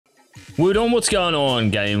Wood on, what's going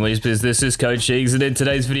on, GameLeap? This is Coach Cheeks, and in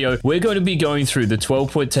today's video, we're going to be going through the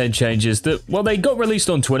 12.10 changes that, well, they got released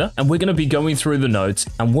on Twitter, and we're going to be going through the notes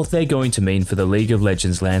and what they're going to mean for the League of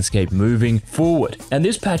Legends landscape moving forward. And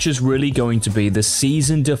this patch is really going to be the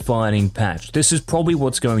season-defining patch. This is probably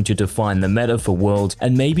what's going to define the meta for Worlds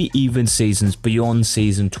and maybe even seasons beyond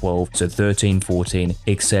Season 12, so 13, 14,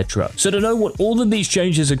 etc. So to know what all of these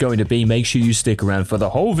changes are going to be, make sure you stick around for the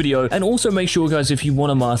whole video, and also make sure, guys, if you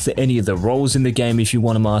want to master any of the roles in the game, if you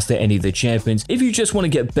want to master any of the champions, if you just want to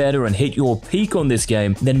get better and hit your peak on this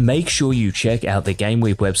game, then make sure you check out the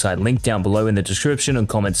GameLeap website, linked down below in the description and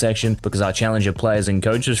comment section, because our challenger players and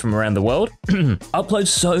coaches from around the world upload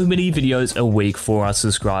so many videos a week for our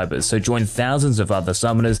subscribers. So join thousands of other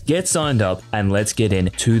summoners, get signed up, and let's get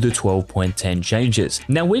into the 12.10 changes.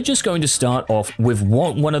 Now we're just going to start off with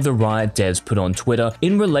what one of the Riot devs put on Twitter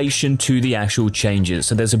in relation to the actual changes.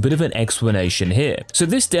 So there's a bit of an explanation here. So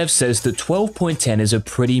this dev says that 12.10 is a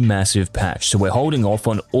pretty massive patch, so we're holding off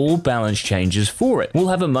on all balance changes for it. We'll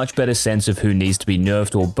have a much better sense of who needs to be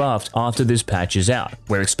nerfed or buffed after this patch is out.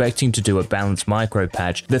 We're expecting to do a balanced micro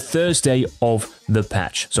patch the Thursday of the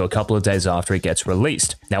patch, so a couple of days after it gets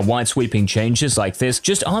released. Now, wide sweeping changes like this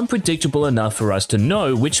just aren't predictable enough for us to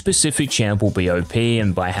know which specific champ will be OP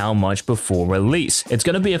and by how much before release. It's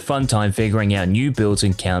going to be a fun time figuring out new builds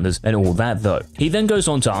and counters and all that though. He then goes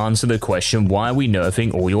on to answer the question, why are we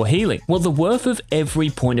nerfing all your healing? Well, the worth of every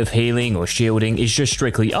point of healing or shielding is just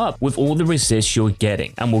strictly up with all the resists you're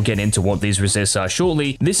getting, and we'll get into what these resists are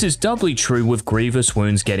shortly. This is doubly true with grievous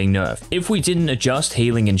wounds getting nerfed. If we didn't adjust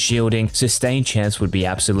healing and shielding, sustained chance would be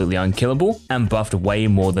absolutely unkillable and buffed way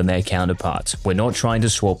more than their counterparts. We're not trying to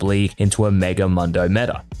swap League into a mega mundo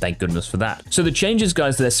meta. Thank goodness for that. So the changes,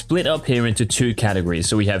 guys, they're split up here into two categories.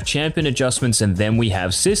 So we have champion adjustments and then we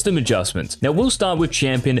have system adjustments. Now we'll start with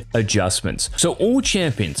champion adjustments. So all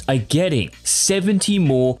champions are getting 70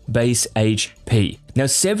 more base HP. Now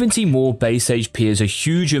 70 more base HP is a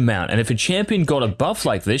huge amount, and if a champion got a buff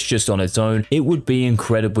like this just on its own, it would be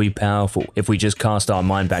incredibly powerful. If we just cast our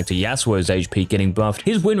mind back to Yasuo's HP getting buffed,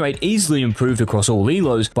 his win rate easily improved across all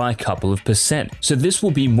elos by a couple of percent. So this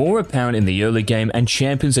will be more apparent in the early game, and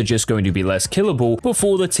champions are just going to be less killable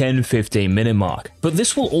before the 10-15 minute mark. But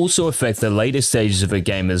this will also affect the later stages of a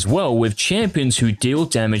game as well, with champions who deal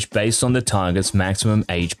damage based on the target's maximum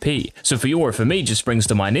HP. So Fiora for me just springs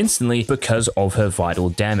to mind instantly because of her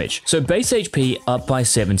vital damage. So base HP up by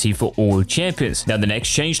 70 for all champions. Now the next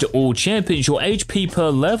change to all champions, your HP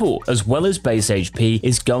per level as well as base HP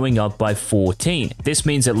is going up by 14. This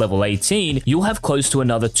means at level 18 you'll have close to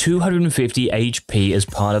another 250 HP as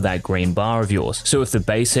part of that green bar of yours. So if the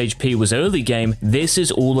base HP was early game, this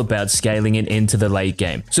is all about scaling it into the late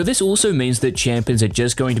game. So this also means that champions are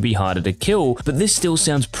just going to be harder to kill, but this still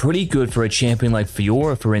sounds pretty good for a champion like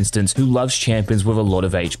Fiora, for instance, who loves champions with a lot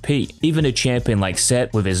of HP. Even a champion like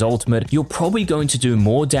Set with his ultimate, you're probably going to do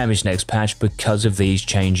more damage next patch because of these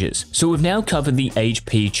changes. So we've now covered the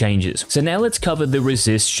HP changes. So now let's cover the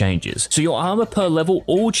resist changes. So your armor per level,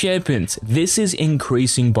 all champions, this is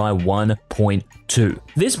increasing by 1.2.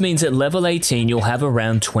 This means at level 18 you'll have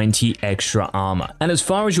around 20 extra armor. And as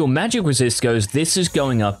far as your magic resist goes, this is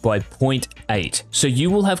going up by 0.8. So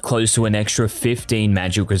you will have close to an extra 15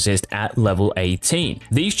 magic resist at level 18.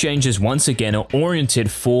 These changes once again are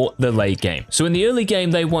oriented for the late game. So in the early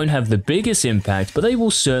game they won't have the biggest impact, but they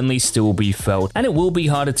will certainly still be felt, and it will be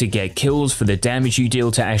harder to get kills for the damage you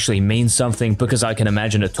deal to actually mean something, because I can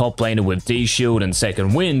imagine a top laner with D shield and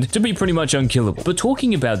second wind to be pretty much unkillable. But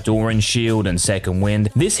talking about Doran shield and second wind,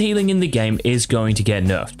 this healing in the game is going to get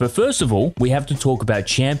nerfed. But first of all, we have to talk about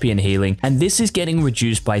champion healing, and this is getting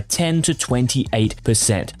reduced by 10 to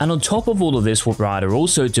 28%. And on top of all of this, what Riot are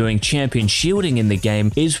also doing, champion shielding in the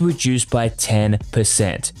game is reduced by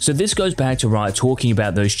 10%. So this goes back to Riot talking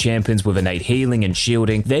about those champions with innate healing and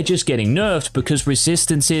shielding. They're just getting nerfed because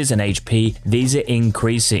resistances and HP, these are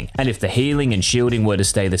increasing. And if the healing and shielding were to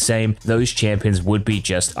stay the same, those champions would be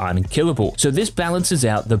just unkillable. So this balances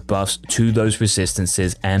out the buffs to those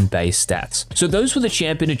resistances and base stats. So those were the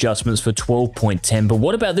champion adjustments for 12.10, but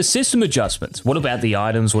what about the system adjustments? What about the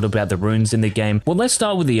items? What about the runes in the game? Well, let's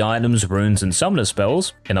start with the items, runes, and summoner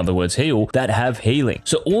spells, in other words heal, that have healing.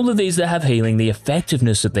 So all of these that have healing, the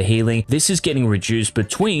effectiveness of the healing, this is getting reduced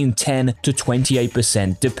between 10 to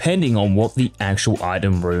 28% depending on what the actual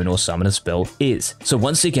item, rune, or summoner spell is. So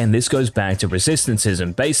once again, this goes back to resistances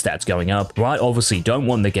and base stats going up. Riot obviously don't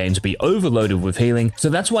want the game to be overloaded with healing, so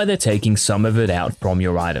that's why they're taking some of it out from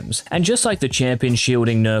your items. And just like the champion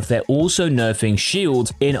shielding nerf, they're also nerfing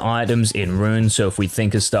shields in items in runes. So if we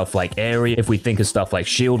think of stuff like area, if we think of stuff like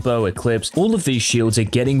shield bow, eclipse, all of these shields are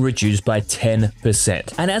getting reduced by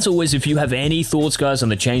 10%. And as always, if you have any thoughts, guys, on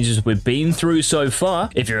the changes we've been through so far,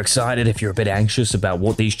 if you're excited, if you're a bit anxious about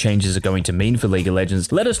what these changes are going to mean for League of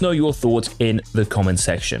Legends, let us know your thoughts in the comment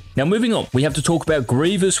section. Now, moving on, we have to talk about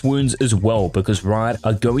grievous wounds as well, because Riot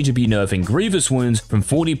are going to be nerfing grievous wounds from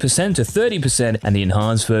 40% to 30% and the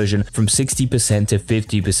enhanced version from 60% to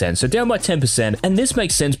 50%, so down by 10%. And this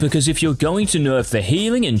makes sense because if you're going to nerf the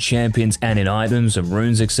healing in champions and in items and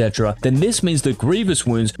runes, etc., then this means that grievous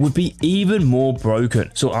wounds would be even more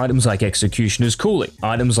broken. So items like Executioner's Cooling,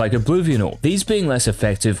 items like Oblivion Orb, these being less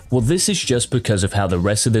effective, well, this is just because of how the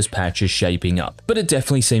rest of this patch is shaping up, but it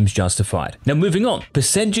definitely seems justified. Now, moving on,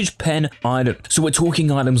 percentage pen items. So we're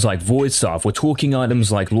talking items like Void Staff, we're talking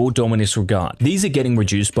items like Lord Dominus Regard. These are getting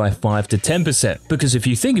reduced by 5 to 10%, because if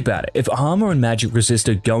you think about it, if armor and magic resist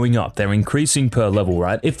are going up, they're increasing per level,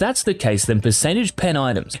 right? If that's the case, then percentage pen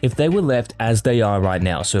items, if they were left as they are right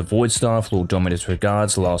now, so Void Staff, Lord Dominus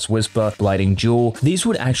Regards, Last Whisper, Blighting Jewel, these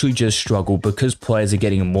would actually just struggle because players are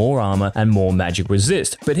getting more armor and more magic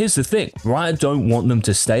resist. But here's the thing, Riot don't want them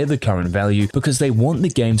to stay at the current value because they want the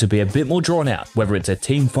game to be a bit more drawn out, whether it's a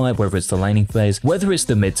team fight, whether it's the laning phase, whether it's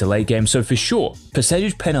the mid to late game. So for sure,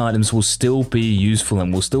 percentage pen items will still be useful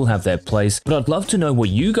and will still have their place, but I'd love to know what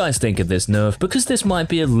you guys think of this nerf, because this might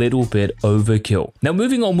be a little bit overkill. Now,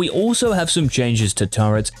 moving on, we also have some changes to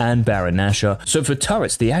turrets and Baron Nashor. So for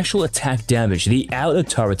turrets, the actual attack damage the outer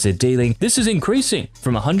turrets are dealing, this is increasing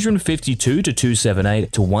from 152 to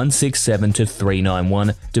 278 to 167 to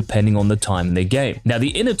 391, depending on the time in the game. Now, the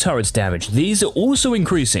inner turrets damage, these are also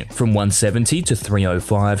increasing from 170 to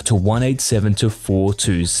 305 to 187 to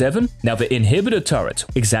 427. Now, for inhibitor turrets,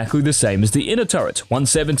 exactly the same as the inner turrets,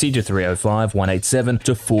 170 to 305, 187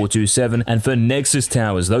 to 427. And for Nexus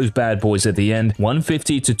towers, those bad boys at the end,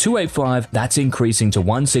 150 to 285, that's increasing to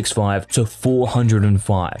 165 to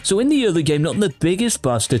 405. So in the early game, not the biggest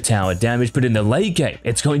buffs to tower damage, but in the late game,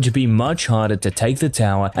 it's going to be much harder to take the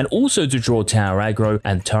tower and also to draw tower aggro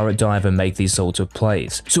and turret dive and make these sorts of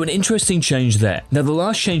plays. So an interesting change there. Now, the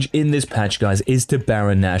last change in this patch, guys, is to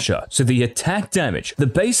Baron Nashor. So the attack damage the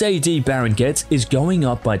base AD Baron gets is going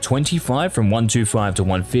up by 25 from 125 to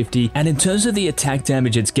 150, and in terms of the attack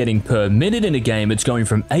damage it's getting per minute in a game, it's going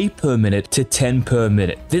from 8 per minute to 10 per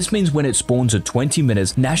minute. This means when it spawns at 20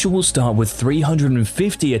 minutes, Nashor will start with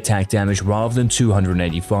 350 attack damage rather than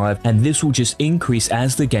 285, and this will just increase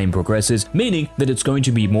as the game progresses, meaning that it's going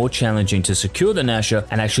to be more challenging to secure the Nashor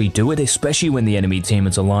and actually do it, especially when the enemy team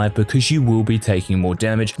is alive, because you will be taking more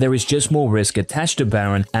damage. There is just more risk attached to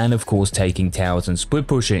Baron, and of course taking towers and split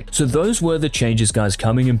pushing. So those were the changes, guys,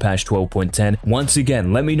 coming in patch 12.10. Once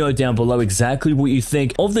again, let me know down below exactly what you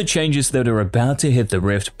think of the changes that are about to hit the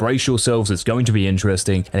Rift. Brace yourselves, it's going to be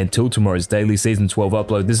interesting. And until tomorrow's daily Season 12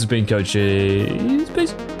 upload, this has been Coach Cheese.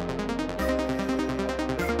 Peace.